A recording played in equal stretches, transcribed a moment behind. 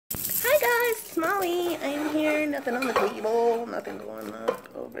Molly. I'm here. Nothing on the table. Nothing going up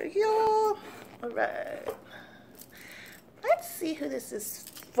over here. Alright. Let's see who this is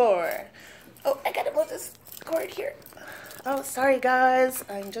for. Oh, I gotta move this cord here. Oh, sorry guys.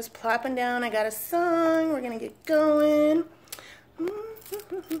 I'm just plopping down. I got a song. We're gonna get going.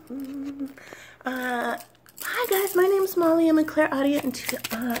 Hi guys, my name's Molly. I'm a clairaudient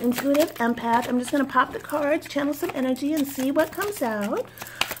intuitive empath. I'm just gonna pop the cards, channel some energy, and see what comes out.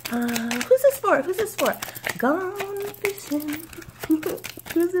 Who's this for? Who's this for? Gone fishing.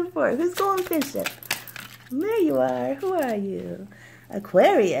 Who's it for? Who's going fishing? There you are. Who are you?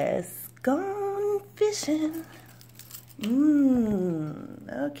 Aquarius. Gone fishing.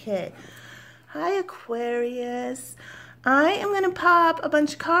 Okay. Hi, Aquarius. I am going to pop a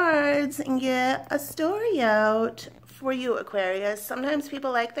bunch of cards and get a story out for you, Aquarius. Sometimes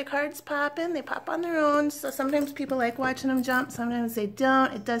people like their cards popping. They pop on their own. So sometimes people like watching them jump. Sometimes they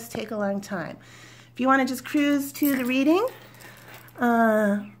don't. It does take a long time. If you want to just cruise to the reading,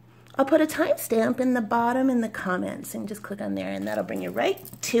 I'll put a timestamp in the bottom in the comments and just click on there and that'll bring you right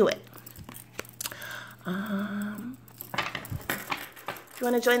to it. If you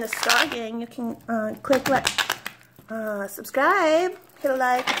want to join the Star Gang, you can click subscribe, hit a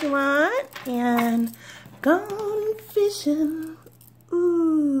like if you want, and gone fishing.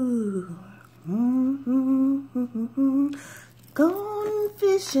 Ooh. Gone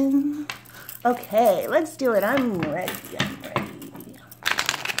fishing. Okay, let's do it. I'm ready. I'm ready.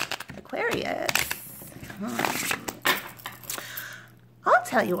 Aquarius. I'll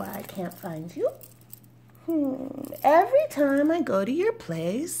tell you why I can't find you. Every time I go to your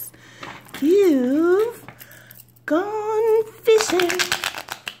place, you've gone fishing.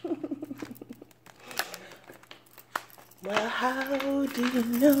 Well, how do you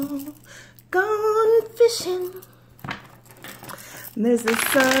know? Gone fishing. There's a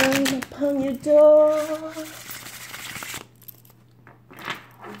sign upon your door.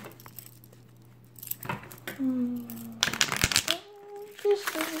 Gone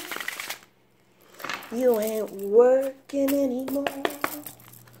fishing. You ain't working anymore.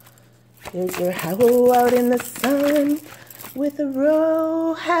 There's your hoe out in the sun with a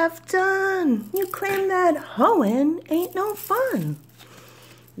row half done. You claim that hoeing ain't no fun.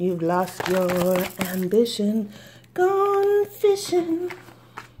 You've lost your ambition, gone fishing.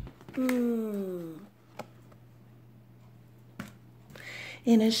 In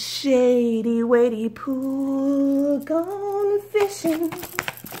a shady, weighty pool, gone fishing.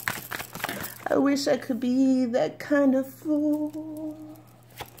 I wish I could be that kind of fool.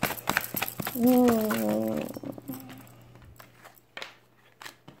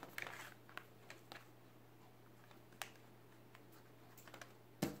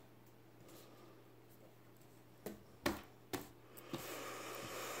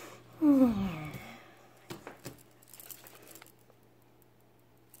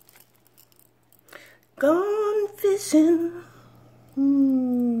 Gone fishing.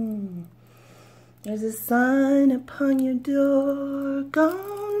 There's a sign upon your door.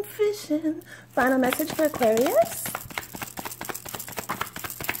 Gone fishing. Final message for Aquarius.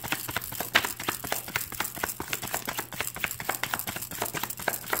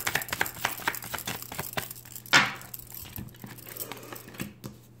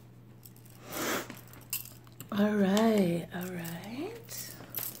 All right, all right.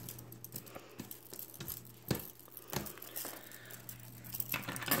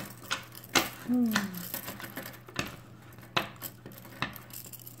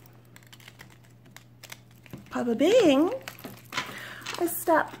 Papa Bing, I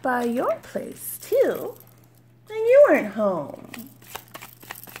stopped by your place too, and you weren't home.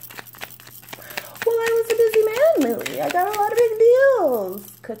 Well, I was a busy man, Lily. I got a lot of big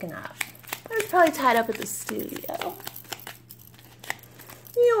deals cooking up. I was probably tied up at the studio.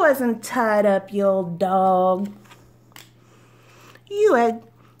 You wasn't tied up, you old dog. You had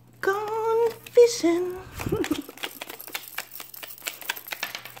gone fishing.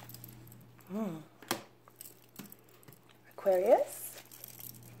 Aquarius.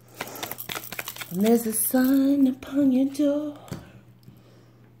 And there's a sign upon your door.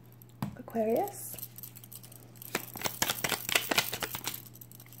 Aquarius.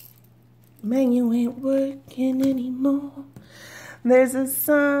 Man, you ain't working anymore. There's a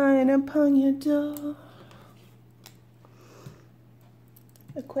sign upon your door.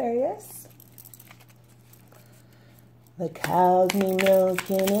 Aquarius. The cows be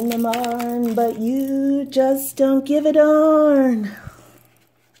milking in the barn, but you just don't give a darn.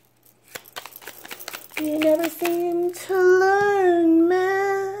 You never seem to learn,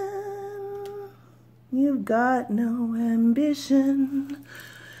 man. You've got no ambition.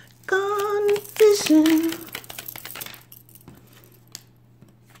 gone fishing.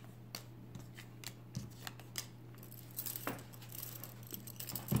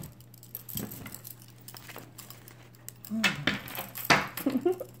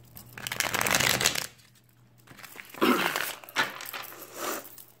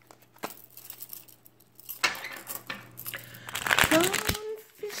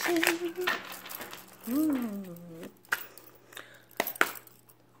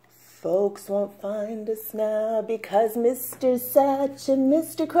 Folks won't find us now because Mr. Satch and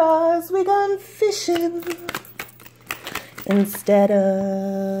Mr. Cross, we gone fishing instead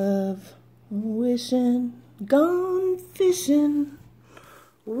of wishing. Gone fishing.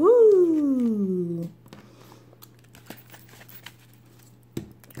 Woo!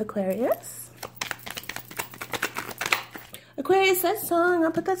 Aquarius? Aquarius, that song,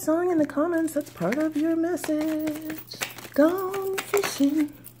 I'll put that song in the comments. That's part of your message. Gone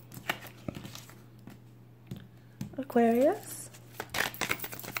fishing. Aquarius.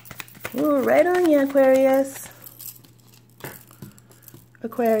 Ooh, right on you, Aquarius.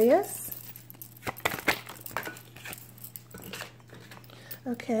 Aquarius.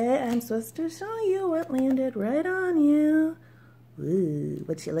 Okay, I'm supposed to show you what landed right on you. Ooh,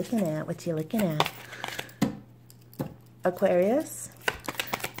 what you looking at? What you looking at? Aquarius.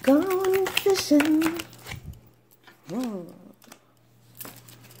 Gone fishing.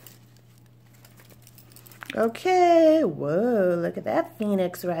 Okay, whoa, look at that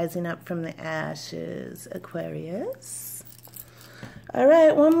phoenix rising up from the ashes, Aquarius. All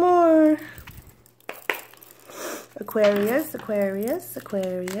right, one more. Aquarius, Aquarius,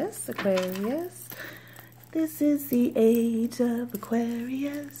 Aquarius, Aquarius. This is the age of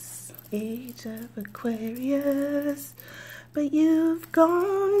Aquarius, age of Aquarius. But you've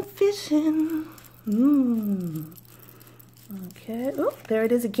gone fishing. Okay. Oh, there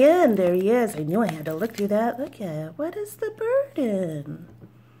it is again. There he is. I knew I had to look through that. Look at it. What is the burden?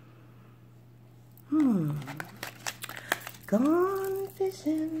 Gone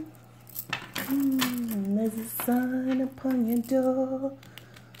fishing. There's a sign upon your door.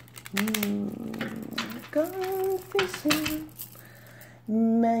 Gone fishing.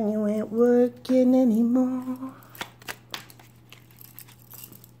 Man, you ain't working anymore.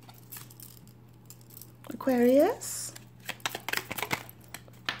 Aquarius.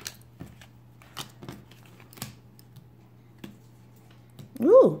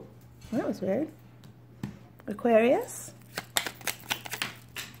 Ooh, that was weird. Aquarius.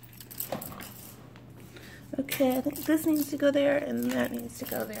 Okay, I think this needs to go there and that needs to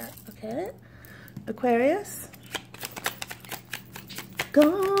go there. Okay. Aquarius.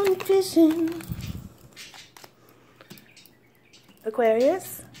 Gone fishing.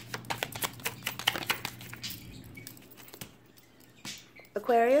 Aquarius.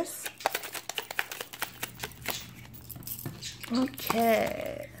 Aquarius.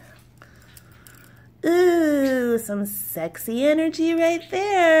 Okay. Ooh, some sexy energy right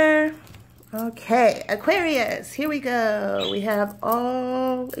there. Okay, Aquarius, here we go. We have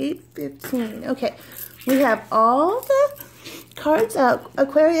all 8:15. Okay, we have all the cards out.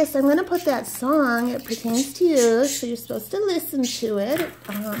 Aquarius, I'm going to put that song. It pertains to you, so you're supposed to listen to it.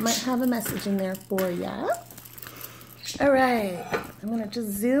 It might have a message in there for you. All right, I'm going to just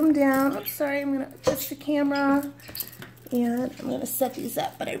zoom down. I'm sorry, I'm going to adjust the camera. And I'm going to set these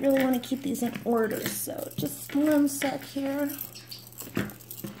up, but I really want to keep these in order, so just one sec here.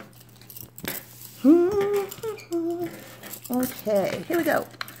 Okay, here we go.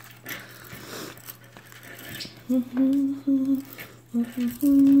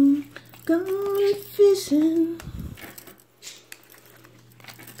 Gone fishing.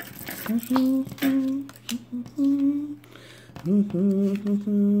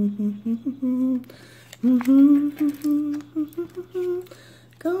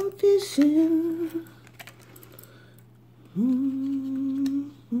 Gone fishing.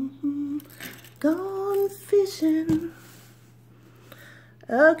 Gone fishing.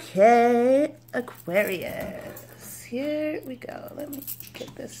 Okay, Aquarius. Here we go. Let me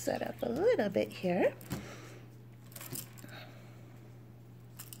get this set up a little bit here.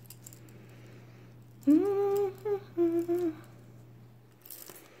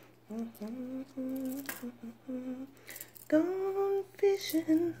 Gone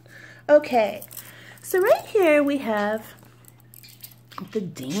fishing. Okay, so right here we have the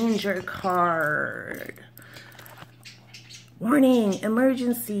danger card. Warning,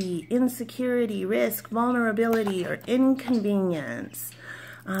 emergency, insecurity, risk, vulnerability, or inconvenience.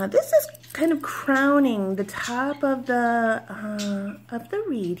 This is kind of crowning the top of the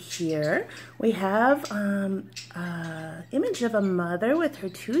reed here. We have image of a mother with her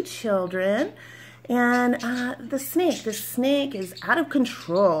 2 children, and the snake. The snake is out of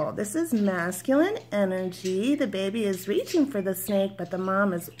control. This is masculine energy. The baby is reaching for the snake, but the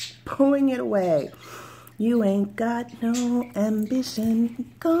mom is pulling it away. You ain't got no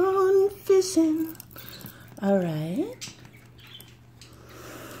ambition, gone fishing. All right.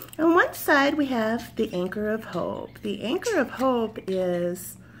 On one side, we have the anchor of hope. The anchor of hope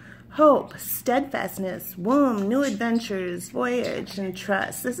is hope, steadfastness, womb, new adventures, voyage, and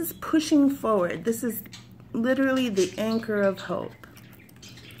trust. This is pushing forward. This is literally the anchor of hope.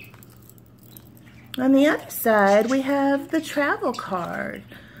 On the other side, we have the travel card.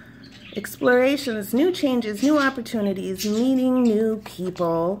 Explorations, new changes, new opportunities, meeting new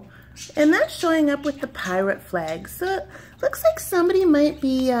people. And that's showing up with the pirate flag. So it looks like somebody might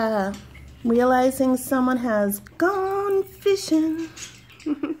be realizing someone has gone fishing.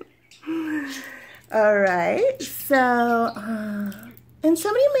 All right, so, and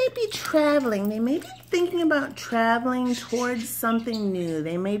somebody might be traveling. They may be thinking about traveling towards something new.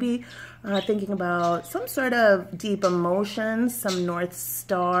 They may be thinking about some sort of deep emotion, some North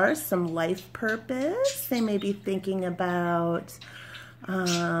Star, some life purpose. They may be thinking about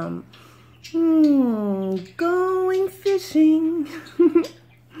going fishing.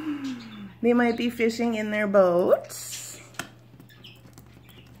 They might be fishing in their boat.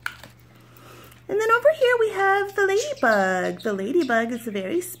 And then over here we have the ladybug. The ladybug is a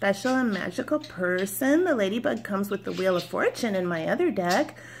very special and magical person. The ladybug comes with the Wheel of Fortune in my other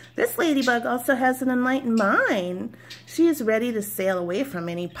deck. This ladybug also has an enlightened mind. She is ready to sail away from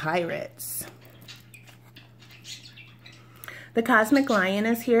any pirates. The Cosmic Lion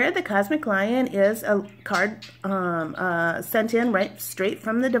is here. The Cosmic Lion is a card sent in right straight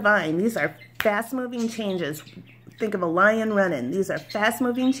from the divine. These are fast-moving changes. Think of a lion running. These are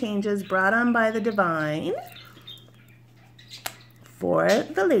fast-moving changes brought on by the divine for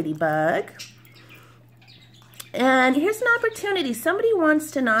the ladybug. And here's an opportunity. Somebody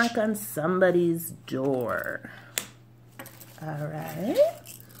wants to knock on somebody's door. All right.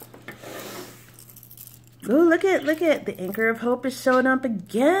 Ooh, look at the anchor of hope is showing up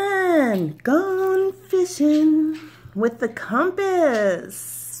again. Gone fishing with the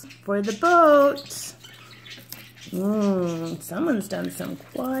compass for the boat. Someone's done some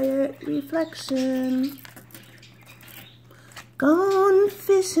quiet reflection. Gone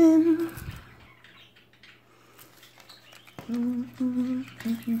fishing. Gone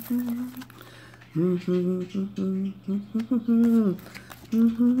fishing.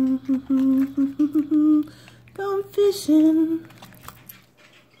 Gone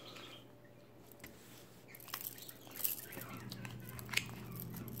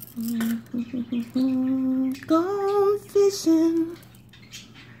fishing.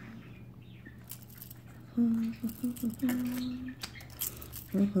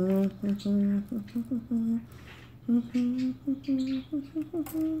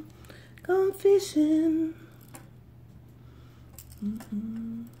 Gone fishing.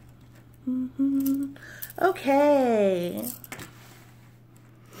 Okay.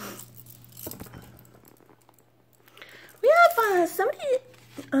 We have somebody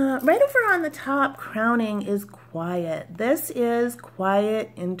right over on the top. Crowning is quiet. This is quiet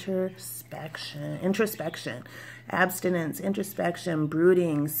introspection, abstinence, introspection,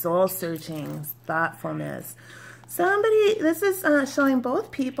 brooding, soul searching, thoughtfulness. This is showing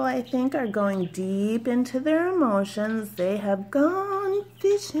both people, I think, are going deep into their emotions. They have gone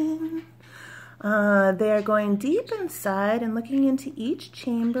fishing. They are going deep inside and looking into each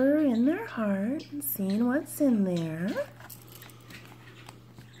chamber in their heart and seeing what's in there.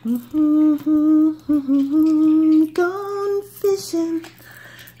 Gone fishing.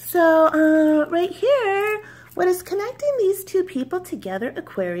 So right here, what is connecting these two people together,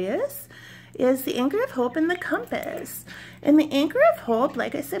 Aquarius, is the anchor of hope and the compass. And the anchor of hope,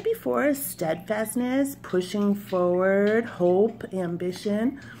 like I said before, is steadfastness, pushing forward, hope,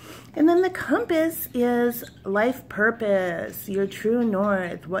 ambition. And then the compass is life purpose, your true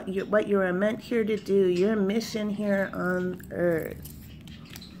north, what you are meant here to do, your mission here on earth.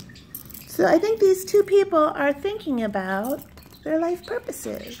 So I think these two people are thinking about their life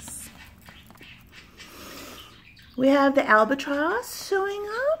purposes. We have the albatross showing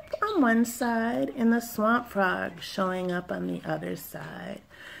up on one side and the swamp frog showing up on the other side.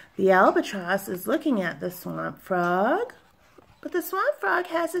 The albatross is looking at the swamp frog, but the swamp frog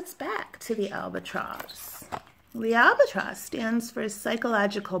has its back to the albatross. The albatross stands for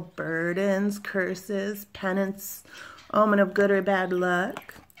psychological burdens, curses, penance, omen of good or bad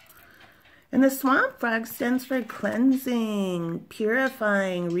luck. And the swamp frog stands for cleansing,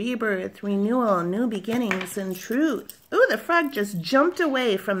 purifying, rebirth, renewal, new beginnings, and truth. Ooh, the frog just jumped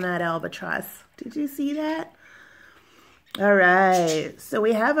away from that albatross. Did you see that? All right, so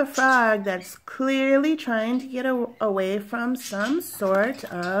we have a frog that's clearly trying to get away from some sort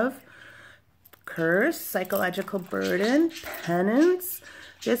of curse, psychological burden, penance.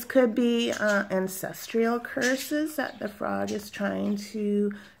 This could be ancestral curses that the frog is trying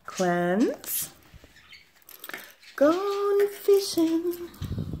to cleanse. Gone fishing.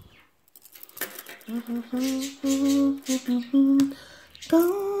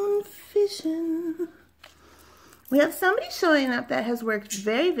 Gone fishing. We have somebody showing up that has worked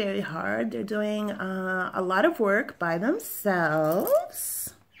very, very hard. They're doing a lot of work by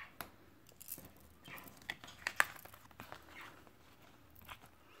themselves.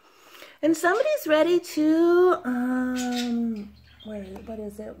 And somebody's ready to, wait, what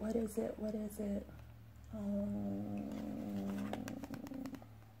is it? What is it? What is it?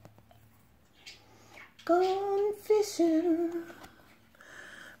 Gone fishing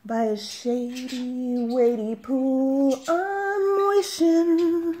by a shady, weighty pool. I'm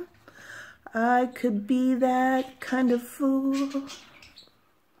wishing I could be that kind of fool.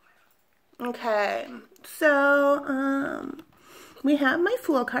 Okay, so, we have my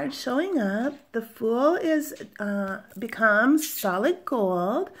Fool card showing up. The Fool is becomes solid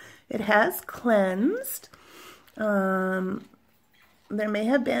gold. It has cleansed. There may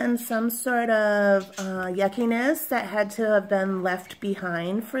have been some sort of yuckiness that had to have been left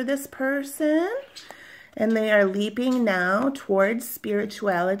behind for this person. And they are leaping now towards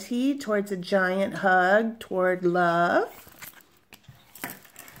spirituality, towards a giant hug, toward love.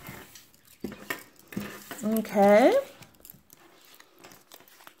 Okay.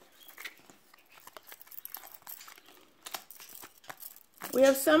 We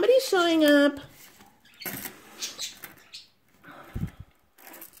have somebody showing up.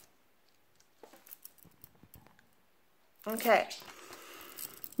 Okay.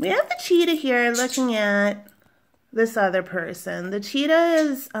 We have the cheetah here looking at this other person. The cheetah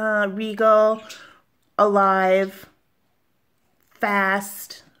is regal, alive,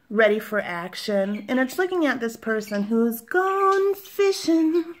 fast, ready for action. And it's looking at this person who's gone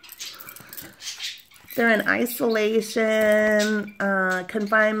fishing. They're in isolation,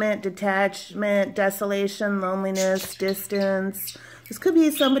 confinement, detachment, desolation, loneliness, distance. This could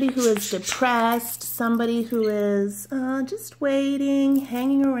be somebody who is depressed, somebody who is just waiting,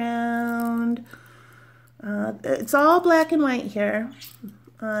 hanging around. It's all black and white here,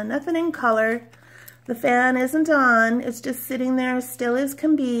 nothing in color. The fan isn't on, it's just sitting there as still as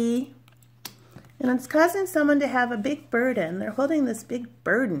can be. And it's causing someone to have a big burden. They're holding this big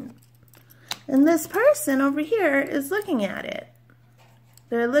burden. And this person over here is looking at it.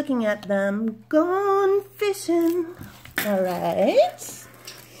 They're looking at them gone fishing. All right.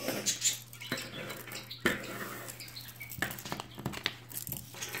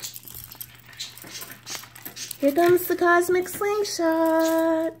 Here comes the cosmic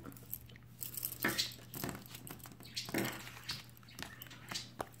slingshot.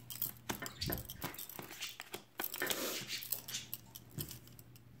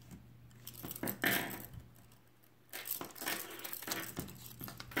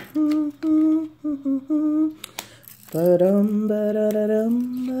 Ba-dum,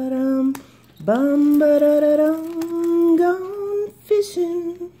 ba-da-da-dum, ba-dum, bum, ba-da-da-dum, gone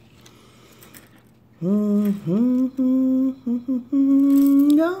fishing.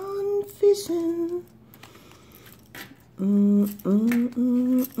 Gone fishing.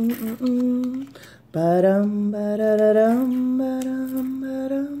 Ba-dum, ba-da-da-dum, ba-dum,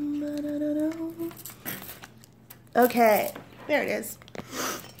 ba-dum, ba-da-da-dum. Okay, there it is.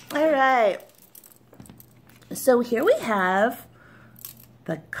 All right. So here we have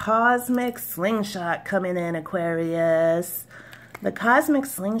the cosmic slingshot coming in, Aquarius. The cosmic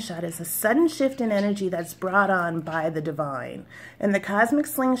slingshot is a sudden shift in energy that's brought on by the divine. And the cosmic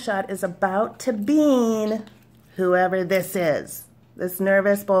slingshot is about to bean whoever this is. This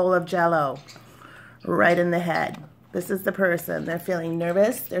nervous bowl of jello right in the head. This is the person. They're feeling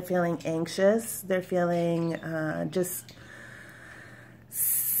nervous. They're feeling anxious. They're feeling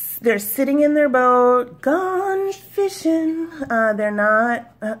they're sitting in their boat, gone fishing. They're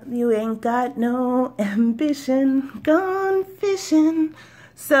not, you ain't got no ambition, gone fishing.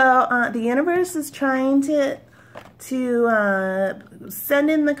 So the universe is trying to send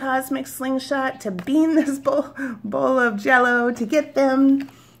in the cosmic slingshot to beam this bowl of jello to get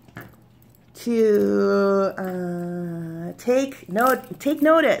them to take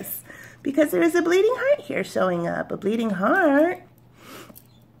notice. because there is a bleeding heart here showing up. A bleeding heart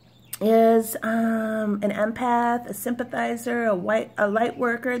is an empath, a sympathizer, a light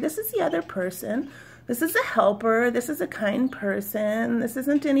worker. This is the other person. This is a helper. This is a kind person. This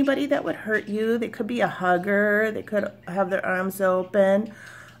isn't anybody that would hurt you. They could be a hugger. They could have their arms open.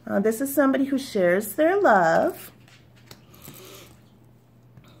 This is somebody who shares their love.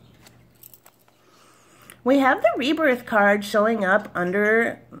 We have the rebirth card showing up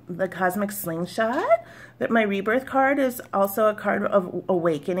under the cosmic slingshot. That my rebirth card is also a card of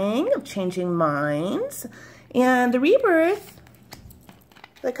awakening, of changing minds. And the rebirth,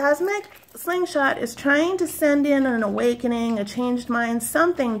 the cosmic slingshot is trying to send in an awakening, a changed mind,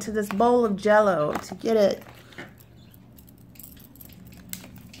 something to this bowl of jello to get it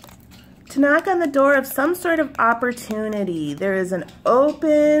to knock on the door of some sort of opportunity. There is an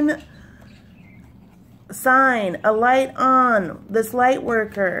open sign, a light on. This light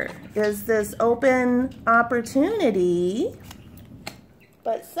worker is this open opportunity,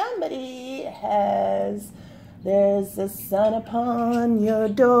 but somebody has, there's the sun upon your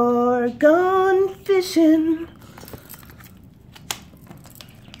door, gone fishing.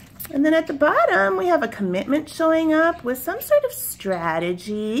 And then at the bottom, we have a commitment showing up with some sort of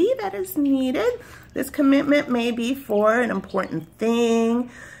strategy that is needed. This commitment may be for an important thing.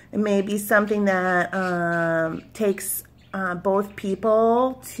 It may be something that takes both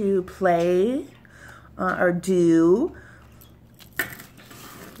people to play or do.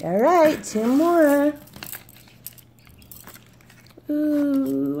 All right, 2 more.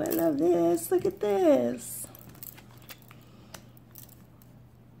 Ooh, I love this. Look at this.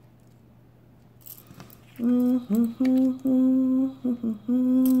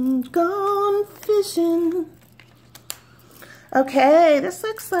 Gone fishing. Okay, this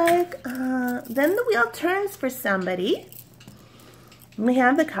looks like, then the wheel turns for somebody. We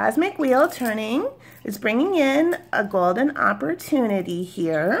have the cosmic wheel turning. It's bringing in a golden opportunity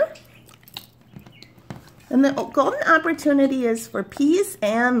here. And the golden opportunity is for peace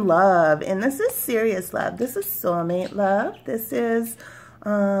and love. And this is serious love. This is soulmate love. This is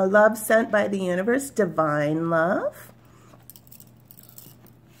love sent by the universe, divine love.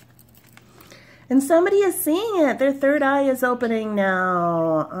 And somebody is seeing it. Their third eye is opening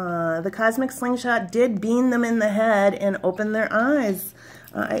now. The cosmic slingshot did beam them in the head and open their eyes.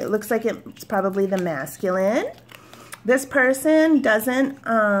 It looks like it's probably the masculine. This person doesn't,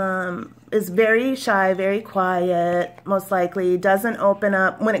 is very shy, very quiet, most likely, doesn't open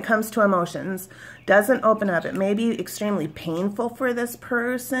up when it comes to emotions, doesn't open up. It may be extremely painful for this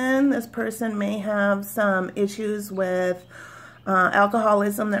person. This person may have some issues with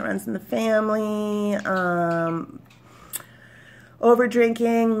alcoholism that runs in the family, over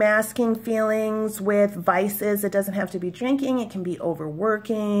drinking, masking feelings with vices. It doesn't have to be drinking. It can be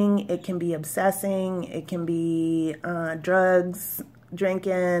overworking. It can be obsessing. It can be drugs,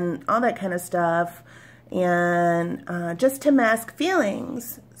 drinking, all that kind of stuff, and just to mask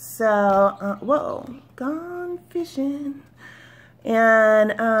feelings. So, whoa, gone fishing.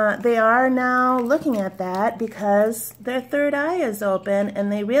 And they are now looking at that because their third eye is open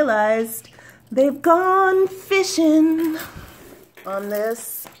and they realized they've gone fishing on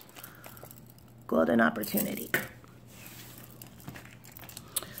this golden opportunity.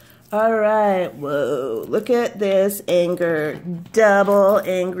 All right, whoa, look at this anger. Double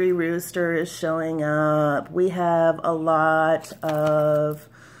angry rooster is showing up. We have a lot of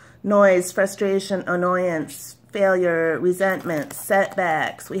noise, frustration, annoyance, failure, resentment,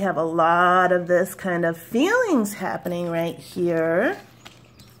 setbacks. We have a lot of this kind of feelings happening right here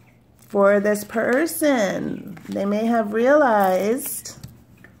for this person. They may have realized,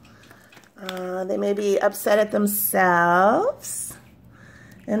 they may be upset at themselves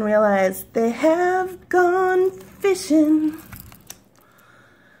and realize they have gone fishing.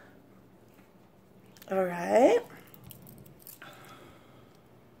 All right.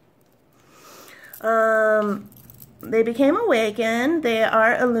 They became awakened. They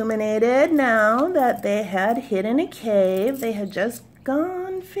are illuminated now that they had hid in a cave. They had just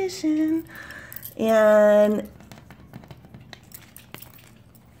gone fishing. And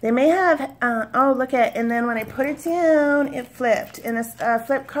they may have, oh, look at, and then when I put it down, it flipped. And a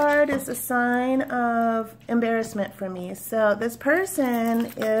flip card is a sign of embarrassment for me. So this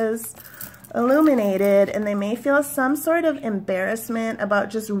person is illuminated and they may feel some sort of embarrassment about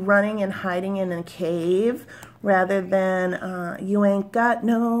just running and hiding in a cave rather than you ain't got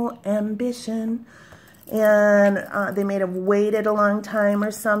no ambition. And they may have waited a long time or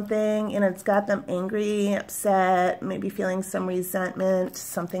something and it's got them angry, upset, maybe feeling some resentment,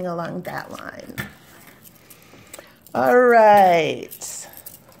 something along that line. All right.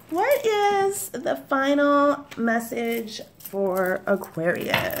 what is the final message for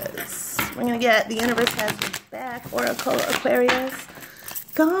Aquarius? We're going to get the universe has your back, Oracle Aquarius.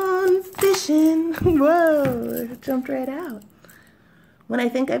 Gone fishing. Whoa, it jumped right out. When I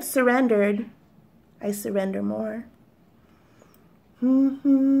think I've surrendered, I surrender more.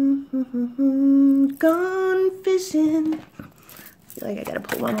 Gone fishing. I feel like I gotta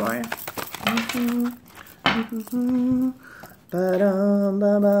pull one more.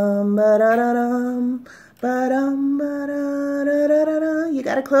 You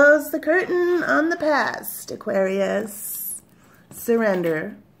gotta close the curtain on the past, Aquarius.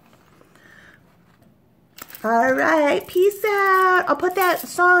 Surrender. All right, peace out. I'll put that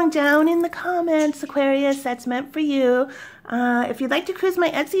song down in the comments, Aquarius. That's meant for you. If you'd like to cruise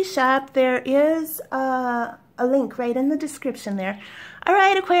my Etsy shop, there is a link right in the description there. All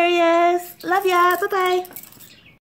right, Aquarius. Love ya. Bye-bye.